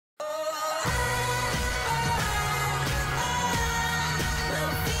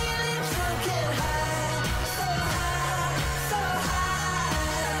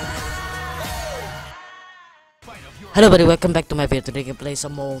Hello everybody, welcome back to my video. Today we can play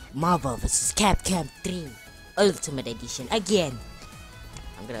some more Marvel vs. Capcom 3 Ultimate Edition again.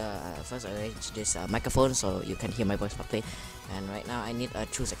 I'm gonna first arrange this microphone so you can hear my voice properly. And right now I need to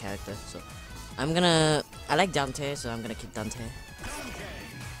choose a character. So I like Dante, so I'm gonna keep Dante.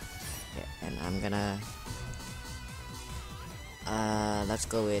 Okay, and I'm gonna let's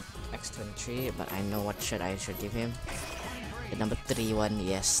go with X23, but I know what shirt I should give him. The number 3 one,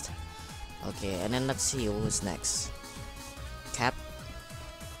 yes. Okay, and then let's see who's next. Cap.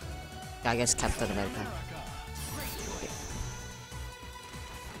 I guess Captain America. Okay.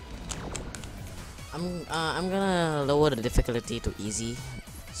 I'm gonna lower the difficulty to easy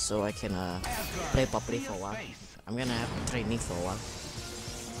so I can play properly for a while. I'm gonna have training for a while.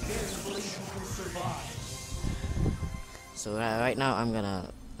 So right now I'm gonna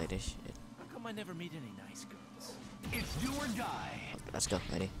play this shit. How come I never meet any nice girls? It's do or die. Okay, let's go,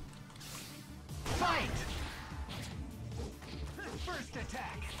 ready? Fight! First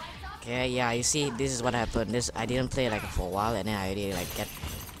attack. Okay, yeah, you see, this is what happened. I didn't play like for a while, and then I already get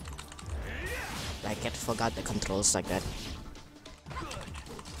forgot the controls like that.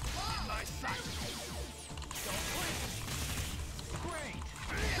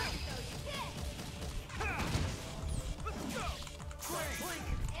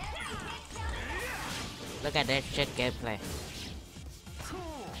 Look at that shit gameplay.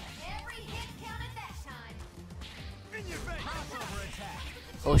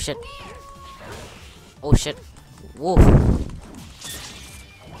 Oh shit. Oh shit. Whoa.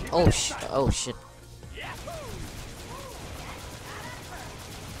 Oh shit. Oh shit.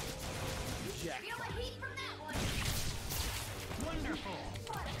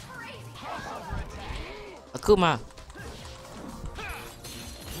 Akuma.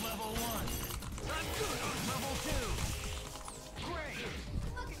 Level 1. Level 2. Great.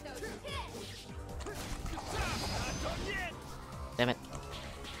 Damn it.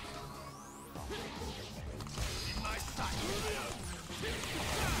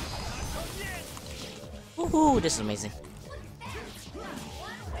 Woohoo, this is amazing.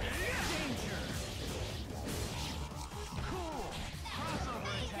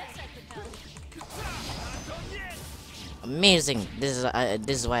 Amazing. This is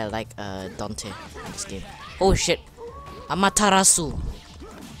why I like Dante in this game. Oh shit. Amaterasu.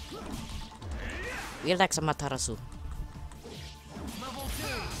 We like Amaterasu.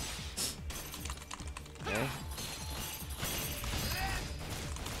 Okay.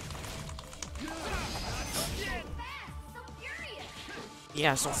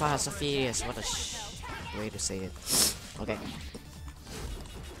 Yeah, so fast, so furious. What a way to say it. Okay.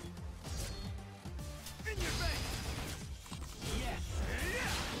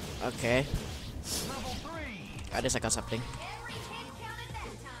 Okay. At least I got something.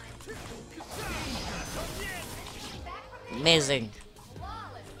 Amazing.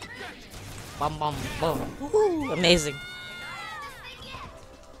 Bum bum boom. Woohoo! Amazing.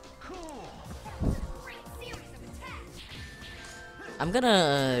 I'm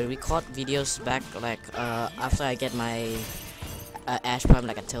gonna record videos back like after I get my Ash Prime,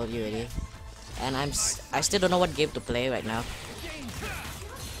 like I told you already. And I still don't know what game to play right now.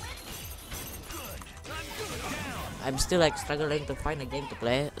 I'm still like struggling to find a game to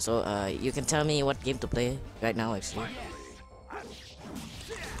play, so you can tell me what game to play right now actually.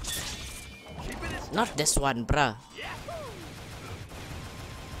 Not this one, bruh.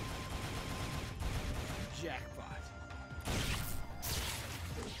 Jackpot.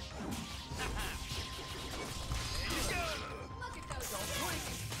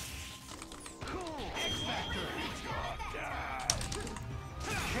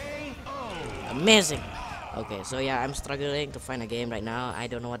 Amazing. Okay, so yeah, I'm struggling to find a game right now. I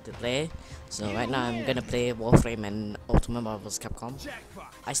don't know what to play. So right now I'm gonna play Warframe and Ultimate Marvel vs. Capcom.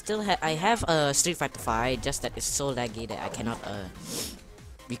 I have a Street Fighter 5, just that it's so laggy that I cannot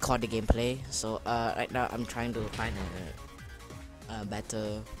record the gameplay. So right now I'm trying to find a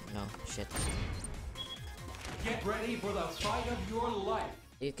better, shit. Get ready for the fight of your life.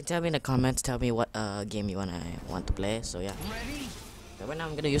 You can tell me in the comments, tell me what game you want to play. So yeah. Ready? So right now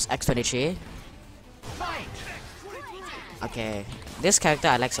I'm gonna use X23. Fight! Okay, this character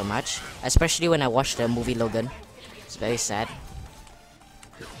I like so much, especially when I watched the movie Logan. It's very sad.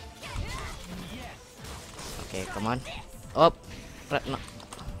 Okay, come on. Oh, no.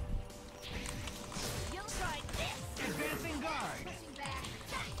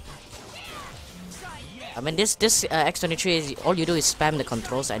 I mean, this X23 is all you do is spam the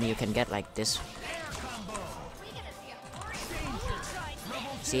controls and you can get like this.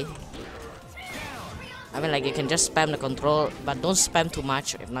 See? I mean, like, you can just spam the control, but don't spam too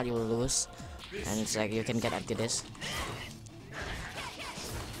much, if not you will lose. and it's like you can get into this.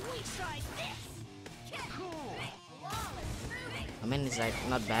 I mean, it's like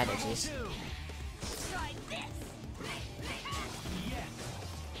not bad at least.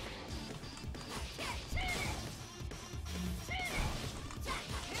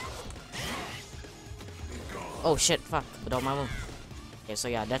 Oh shit, fuck, without my move. Okay, so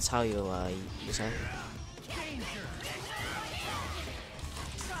yeah, that's how you use her.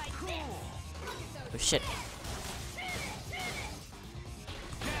 Oh shit.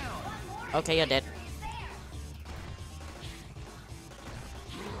 Okay, you're dead.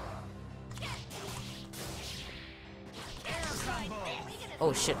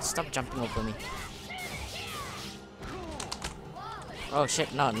 Oh shit, stop jumping over me. Oh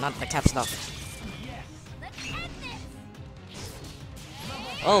shit, no, not the caps lock.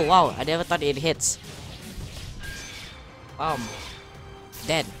 Oh wow, I never thought it hits.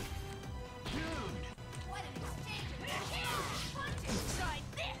 Dead.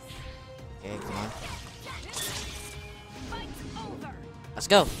 Okay, come on. Let's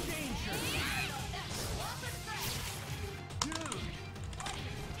go.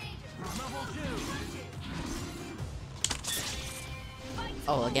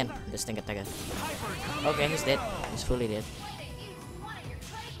 Oh, again, this thing attacker. Okay, he's dead. He's fully dead.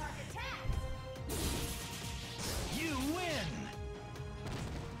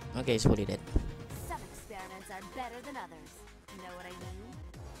 Okay, he's fully dead. Some experiments are better than others. You know what I mean?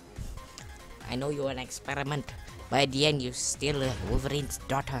 I know you're an experiment, but at the end, you're still Wolverine's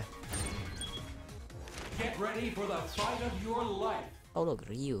daughter. Get ready for the fight of your life. Oh look,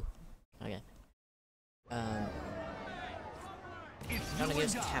 Ryu. Okay. I'm gonna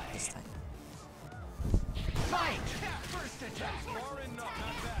use cap this time.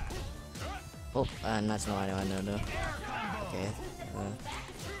 Oh, that's not what I want to do. Okay.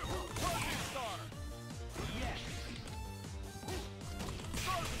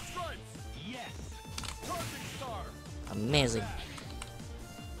 Amazing.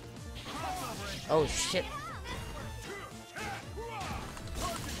 Oh shit.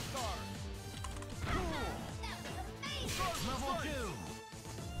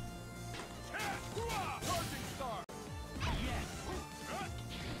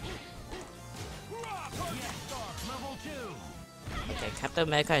 Okay, Captain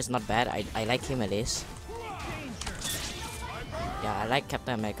America is not bad. I like him at least. Yeah, I like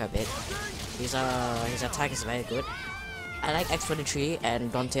Captain America a bit. His attack is very good. I like X-23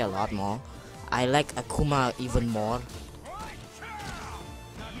 and Dante a lot more. I like Akuma even more.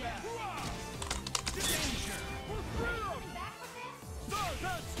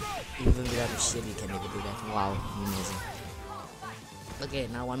 Even without a shield, you can never do that. Wow, amazing. Okay,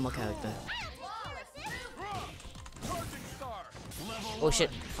 now one more character. Oh shit,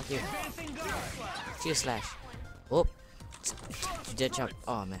 fuck you. Shield slash. Oh, dead chop.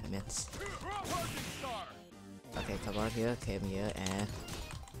 Oh man, man. Okay, come on here, came here, and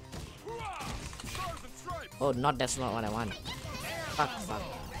oh, that's not what I want. Fuck.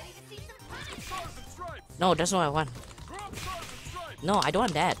 No, that's not what I want. No, I don't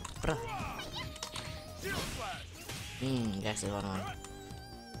want that, bro. That's the one I want.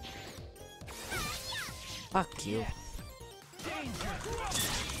 Fuck you.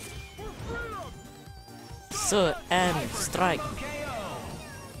 So, and strike.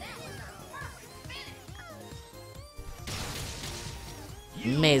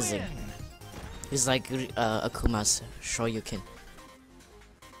 Amazing. It's like Akuma's Shoryuken.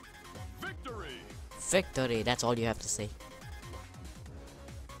 Victory, that's all you have to say.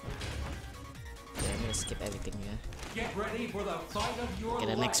 Okay, I'm gonna skip everything here. Get ready for the fight of your Okay,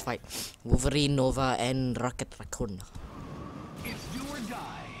 the life. next fight. Wolverine, Nova, and Rocket Raccoon. It's do or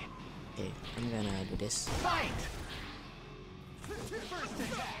die. Okay, I'm gonna do this. Fight.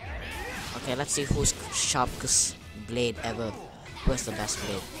 Okay, let's see who's sharpest blade ever. Who's the best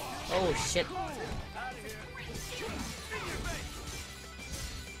blade? Oh shit.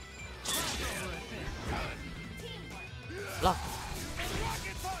 Block.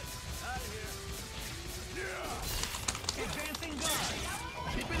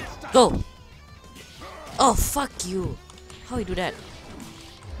 Go. Oh fuck you. How you do that?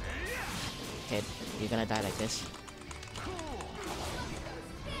 Okay, you're gonna die like this.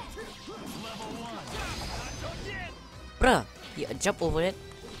 Bruh, you jump over it.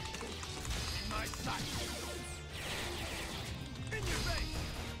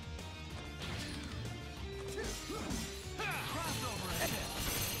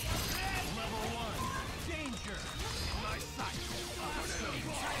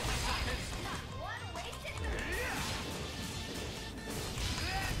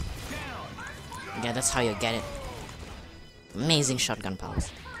 Yeah, that's how you get it. Amazing shotgun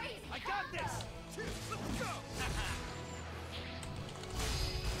powers.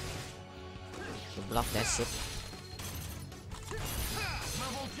 You block that shit.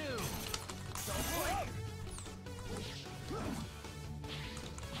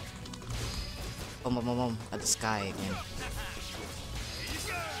 Boom, boom, boom, boom, at the sky again.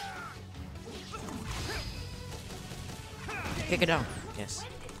 Kick it down. Yes.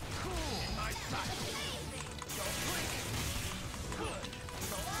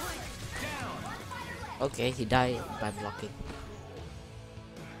 Okay, he died by blocking.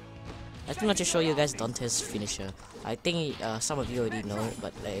 I just want to show you guys Dante's finisher. I think some of you already know,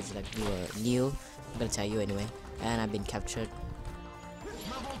 but if like you were new, I'm gonna tell you anyway. And I've been captured.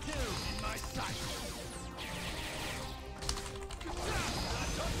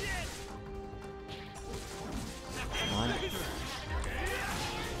 Come on.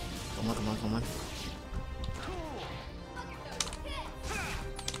 Come on, come on, come on.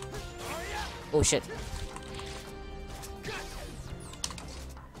 Oh shit.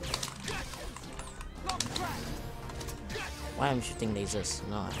 Why am I shooting lasers?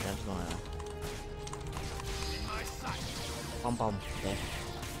 No, that's not. Pom pom. There.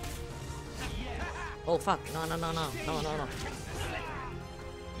 Oh fuck! No, no, no, no, no, no, no.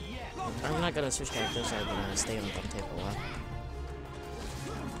 I'm not gonna switch characters. I'm gonna stay on Dante for a while.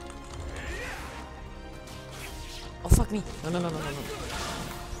 Oh fuck me! No, no, no, no, no, no.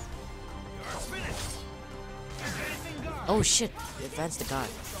 Oh shit! Advance the guard.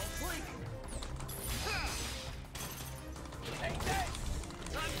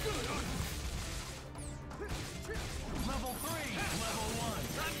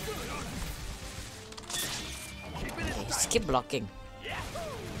 Okay, just keep blocking.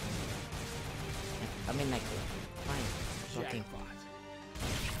 I mean like, fine, blocking.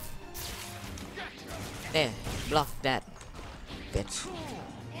 There, block that, bitch.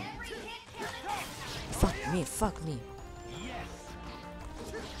 Fuck me, fuck me.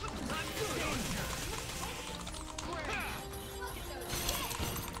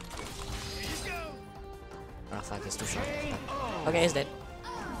 Oh fuck, it's too short. Okay, it's dead.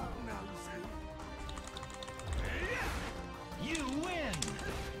 You win.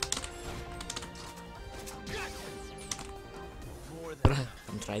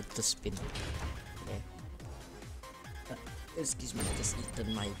 I'm trying to spin. Okay. Excuse me, I just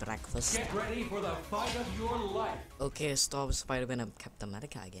eaten my breakfast. Get ready for the fight of your life. Okay, stop Spider-Man and Captain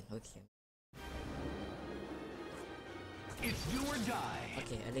America again. Okay. It's do or die.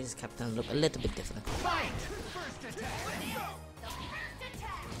 Okay, at least Captain look a little bit different. Fight. First attack.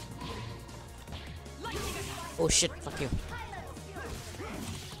 Oh shit, fuck you.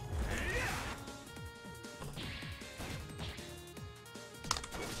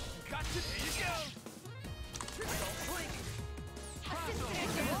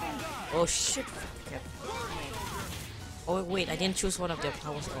 Oh shit. Okay. Oh wait, I didn't choose one of their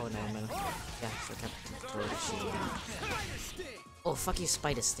powers. Oh no, man. Yeah, so Captain throw the shield. Oh fuck you,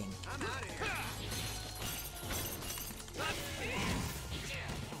 Spider Sting.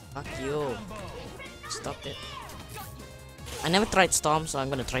 Fuck you. Stop it. I never tried Storm, so I'm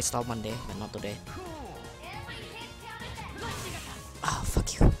gonna try Storm one day, but not today. Oh,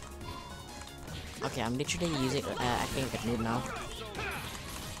 fuck you. Okay, I'm literally using acting like a noob now.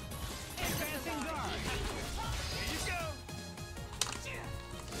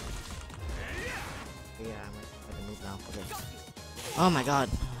 Yeah, I'm like a noob now. Okay. Oh my god.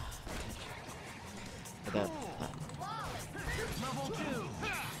 Okay. Level 2.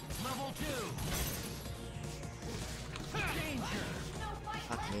 Level 2.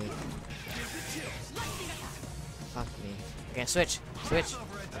 Fuck me. Fuck me. Okay, switch. Switch.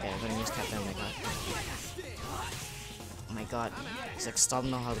 Okay, I'm gonna use Captain. Oh my god. Oh my god. It's like Storm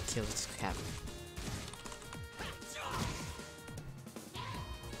know how to kill this Cap.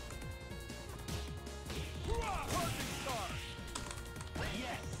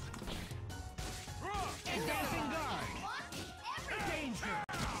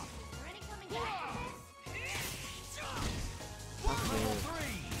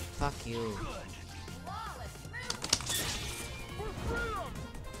 Fuck you.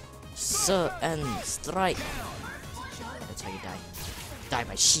 Sir and strike. That's how you die. Die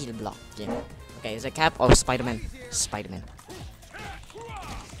by shield block. Yeah. Okay, is it Cap or Spider-Man? Spider-Man.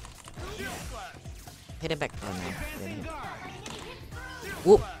 Hit it back. Oh no.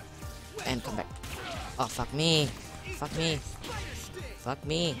 Whoop. And come back. Oh fuck me. Fuck me. Fuck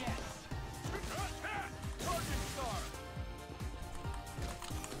me.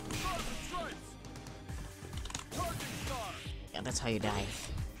 Yeah, that's how you die.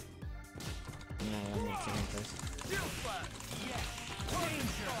 Yeah, I'm gonna kill him first.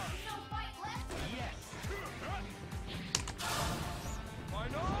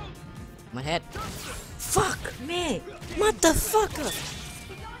 My head. Fuck me! Motherfucker!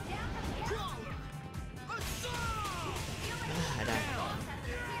 I died.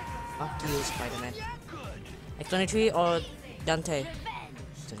 Fuck you, Spider-Man. X23 or Dante?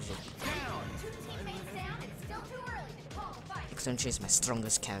 X23 is my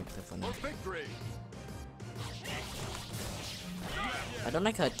strongest character for now. I don't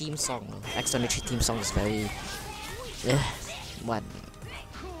like her theme song. X23 theme song is very... what?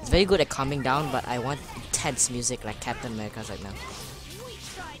 It's very good at calming down, but I want intense music like Captain America's right now.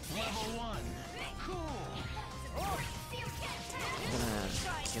 I'm gonna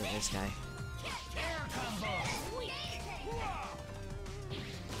kill this guy.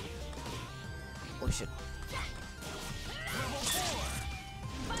 Oh shit.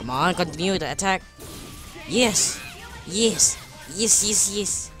 Come on, continue the attack. Yes! Yes! Yes, yes,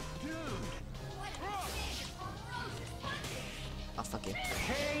 yes! Oh, fuck you.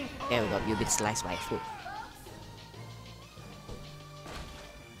 There we go, you've been sliced by a foot.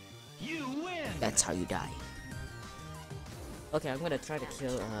 That's how you die. Okay, I'm gonna try to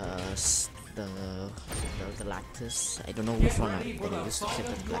kill the Galactus. I don't know which one I'm gonna use to kill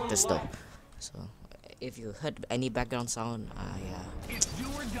the Galactus though. So if you heard any background sound,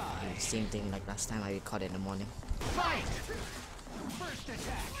 same thing like last time I recorded in the morning.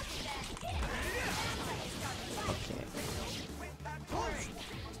 Okay.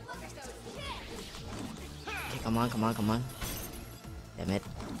 Okay, come on, come on, come on. Damn it.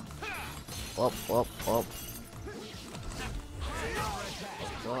 Whoop, whoop, whoop.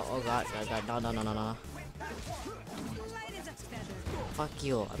 Oh god, no, no, no, no, no. Fuck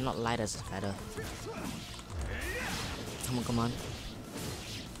you, I'm not light as a feather. Come on, come on.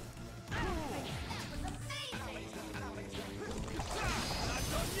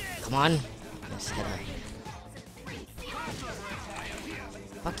 Come on. Yes, hit her.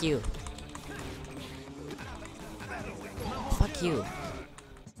 Fuck you. Fuck you.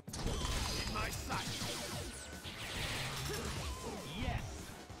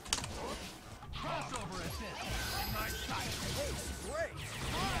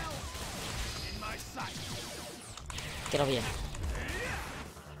 Get over here.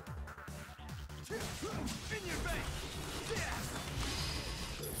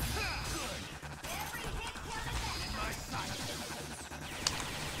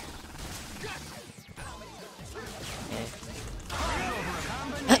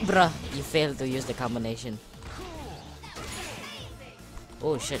 Bruh, you failed to use the combination.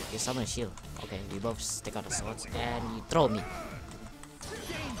 Oh shit, you summon a shield. Okay, we both stick out the swords and you throw me.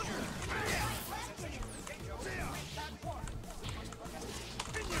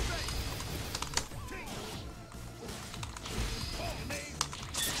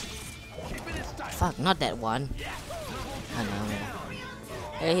 Fuck, not that one. I know.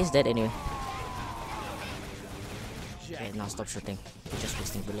 Hey, he's dead anyway. Okay, now stop shooting. You're just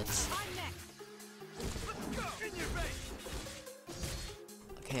wasting bullets.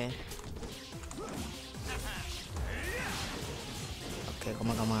 Okay. Okay, come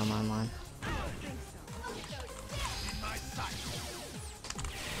on, come on, come on, come on.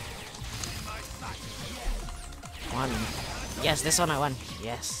 One. Yes, this one I won.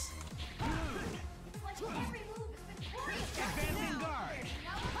 Yes.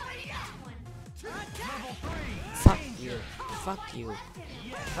 Fuck you. Fuck you.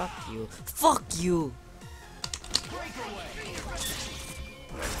 Fuck you. Fuck you.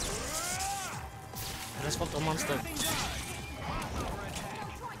 Let's fuck the monster.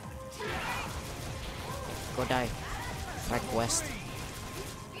 Go die. Frank West.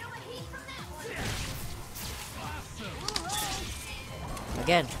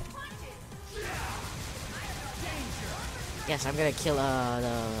 Again. Yes, I'm gonna kill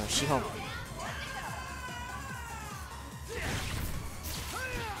the She-Hulk.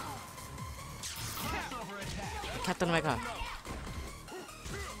 Captain America.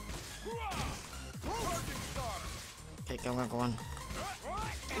 Okay, come on, come on.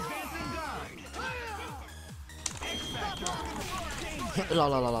 La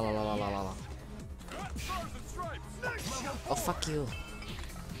la la la la la la la. Oh fuck you.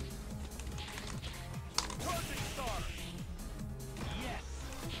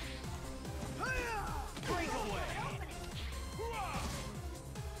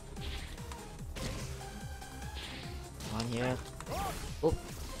 On here. Oh.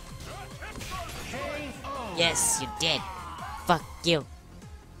 Yes, you did. Fuck you.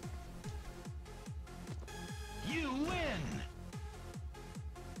 You win.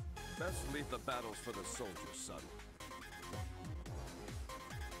 Let's leave the battles for the soldiers, son.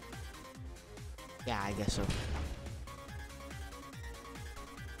 Yeah, I guess so.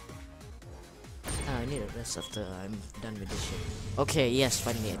 I need a rest after I'm done with this shit. Okay, yes,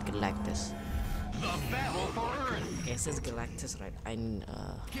 finally at Galactus. The battle for Earth. Okay, since Galactus, right? Get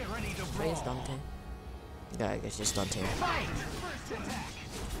ready to Where is brawl. Dante? Yeah, I guess just Dante. Fight. First attack.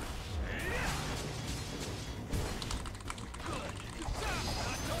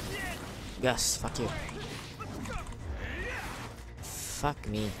 Yes, fuck you. Fuck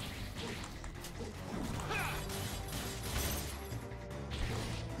me.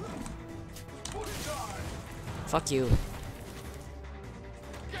 Fuck you.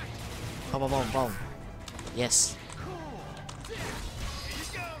 Boom, boom, boom, boom. Yes.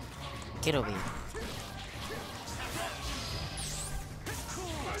 Get over here.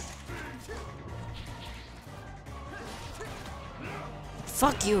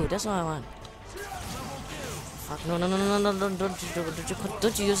 Fuck you, that's what I want. Fuck, no, no, no, no, no, no,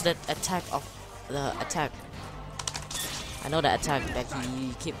 don't you use that attack of the attack. I know the attack that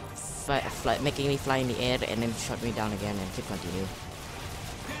he keep making me fly in the air and then shot me down again and keep continue.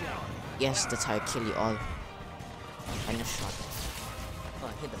 Yes, that's how I kill you all. And a shot. Oh,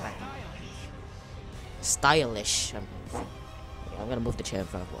 I hit the back. Stylish. I'm gonna move the chair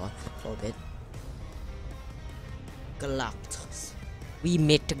for a bit. Galactus. We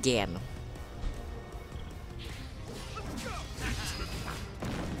meet again.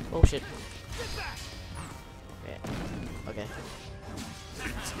 Oh shit. Yeah. Okay.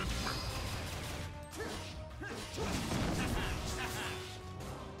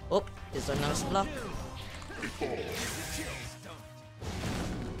 Oh, there's a nice block. Get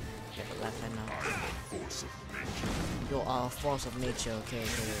the left hand now. You are a force of nature, okay,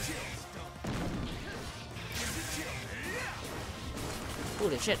 okay.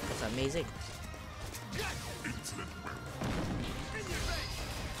 Holy shit, that's amazing.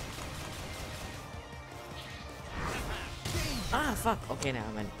 Ah, fuck. Okay, now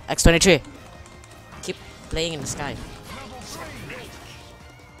I'm in X23. Keep playing in the sky.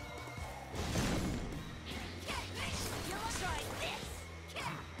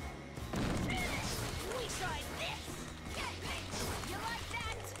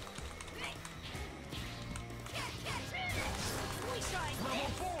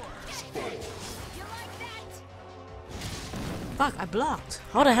 Fuck, I blocked.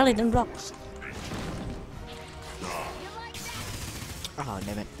 How the hell I didn't block? Oh,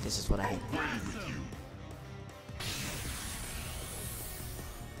 damn it. This is what I hate.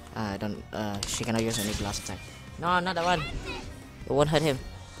 She cannot use any blast attack. No, not that one. It won't hurt him.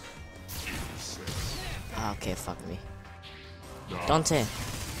 Okay, fuck me. Dante.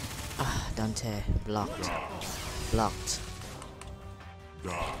 Dante. Blocked. Blocked.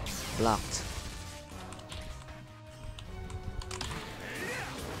 Blocked.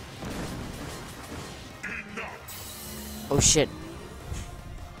 Oh shit.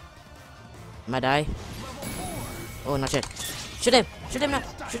 Am I die? Oh, not yet. Shoot him! Shoot him now!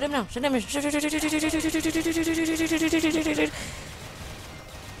 Shoot him now! Shoot him!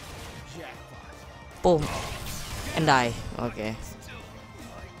 Boom. And die. Okay.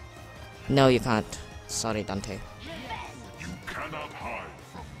 No, you can't. Sorry, Dante.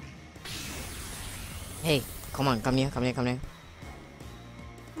 Hey, come on, come here, come here, come here.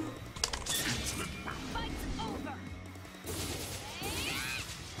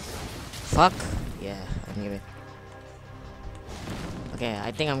 Fuck. Yeah, I knew it. Okay,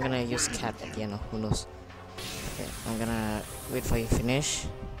 I think I'm gonna use cat at the end. Who knows? Okay, I'm gonna wait for you to finish.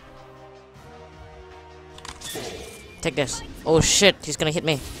 Take this. Oh shit, he's gonna hit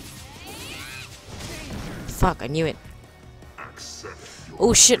me. Fuck, I knew it.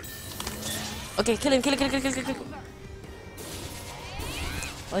 Oh shit. Okay, kill him, kill him, kill him, kill him, kill him.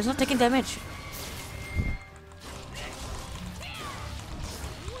 Oh, he's not taking damage.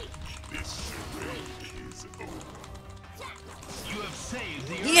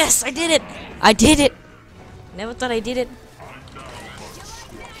 Yes, I did it! I did it! Never thought I did it.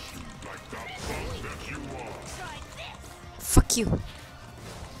 Fuck you.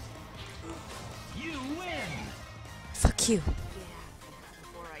 You win. Fuck you.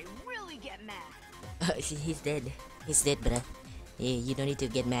 Before I really get mad. He's dead. He's dead, bruh. Yeah, you don't need to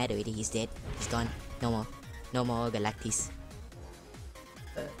get mad already. He's dead. He's gone. No more. No more Galactus.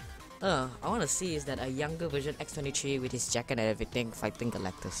 I want to see is that a younger version X23 with his jacket and everything fighting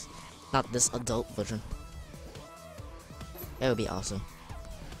Galactus. Not this adult version. That would be awesome.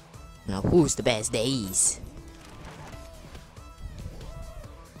 Now, who's the best days?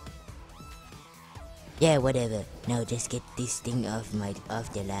 Yeah, whatever. Now just get this thing off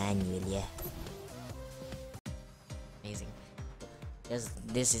the line, will ya? Amazing.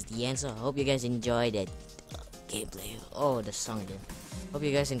 This is the answer. Hope you guys enjoyed that gameplay. Oh, the song again. Hope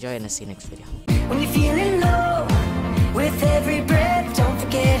you guys enjoy and I'll see you next video. When you're feeling low, with every breath, don't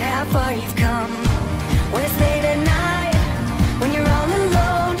forget how far you've come.